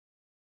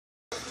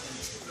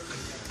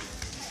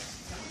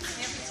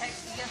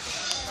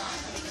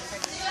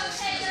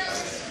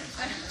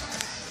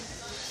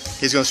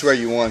He's going to swear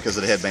you won because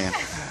of the headband.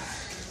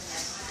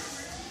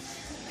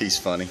 He's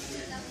funny.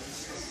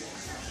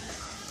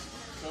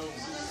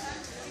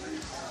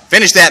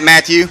 Finish that,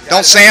 Matthew.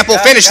 Don't sample.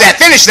 Finish that.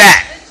 Finish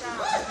that.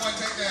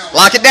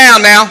 Lock it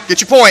down now.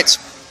 Get your points.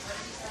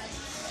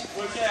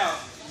 Push out.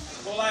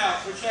 Pull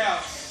out. Push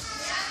out.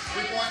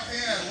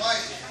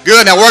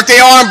 Good. Now work the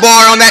arm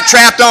bar on that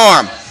trapped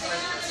arm.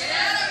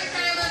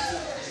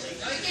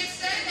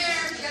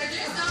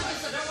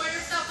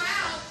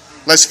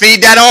 Let's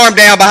feed that arm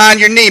down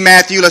behind your knee,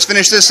 Matthew. Let's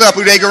finish this up,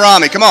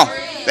 Udegarami. Come on.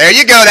 There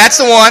you go. That's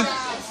the one.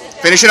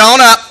 Finish it on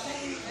up.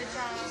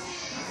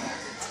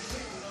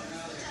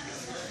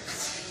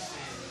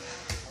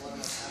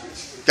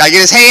 Got to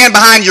get his hand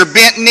behind your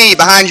bent knee,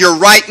 behind your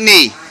right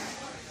knee.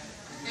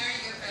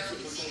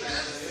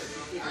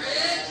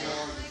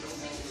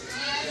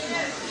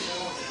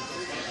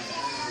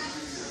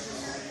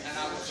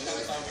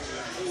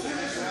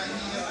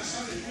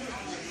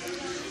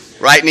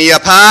 Right knee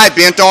up high,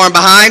 bent arm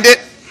behind it.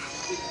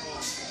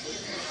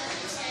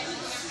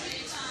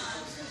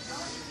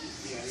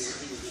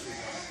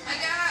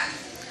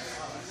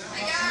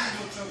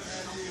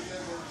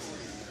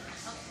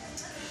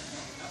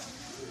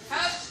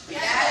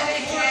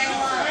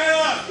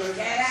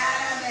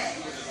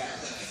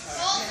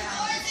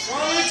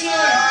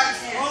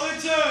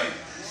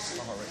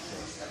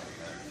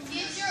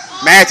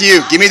 Matthew,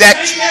 give me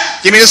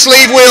the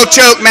sleeve wheel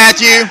choke,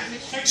 Matthew.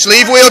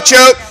 Sleeve wheel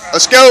choke.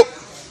 Let's go.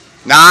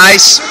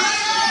 Nice.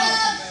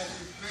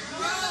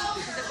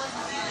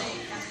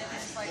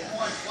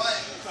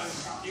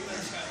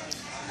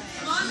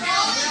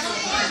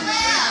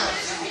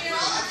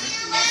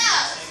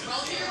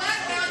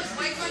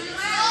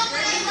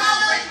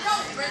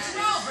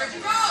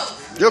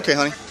 You okay,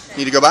 honey?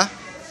 Need to go by?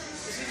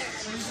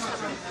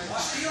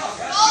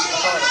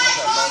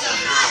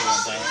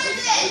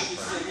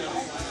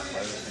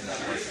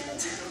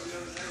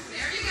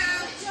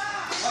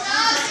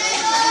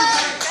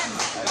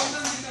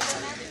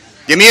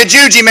 Give me a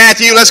juji,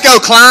 Matthew. Let's go.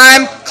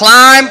 Climb,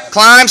 climb,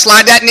 climb.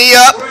 Slide that knee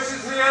up.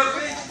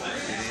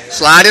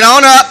 Slide it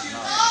on up.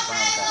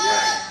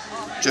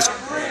 Just,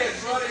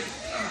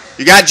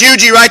 you got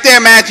juji right there,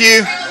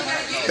 Matthew.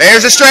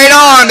 There's a straight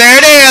arm. There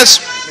it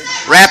is.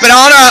 Wrap it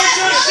on up.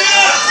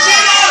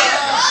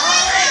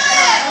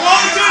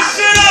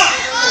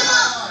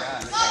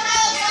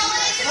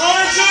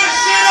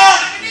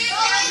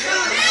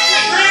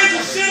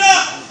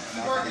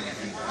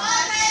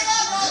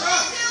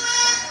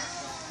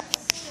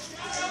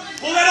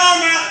 Pull that arm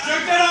out.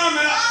 Jerk that arm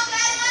out.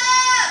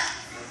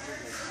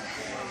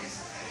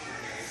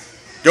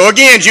 Go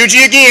again.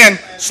 Juji again.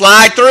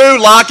 Slide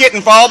through, lock it,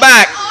 and fall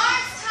back.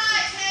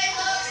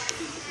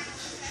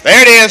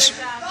 There it is.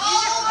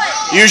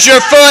 Use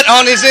your foot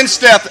on his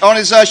instep, on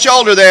his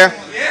shoulder there.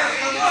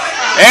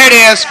 There it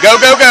is. Go,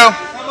 go, go.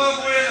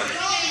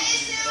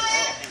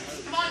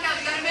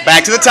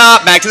 Back to the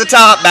top, back to the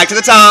top, back to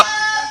the top.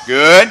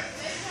 Good.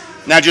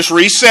 Now just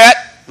reset.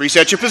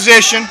 Reset your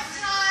position.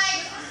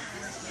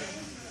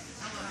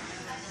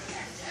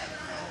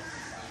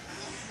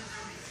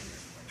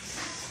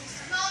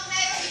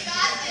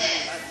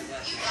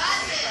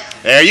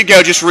 There you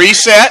go. Just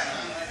reset.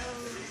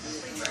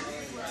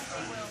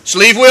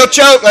 Sleeve wheel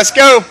choke. Let's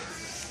go.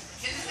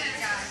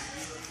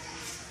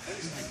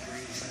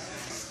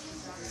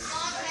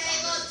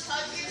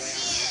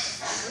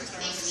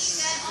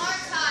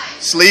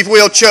 Sleeve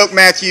wheel choke,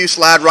 Matthew.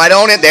 Slide right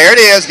on it. There it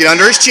is. Get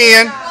under his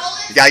chin.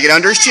 You got to get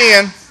under his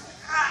chin.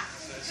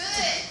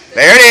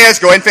 There it is.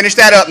 Go ahead and finish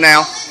that up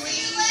now.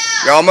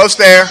 You're almost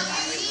there.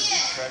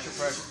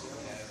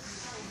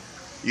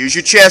 Use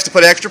your chest to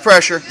put extra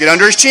pressure. Get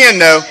under his chin,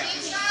 though.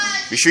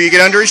 Be sure you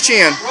get under his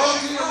chin.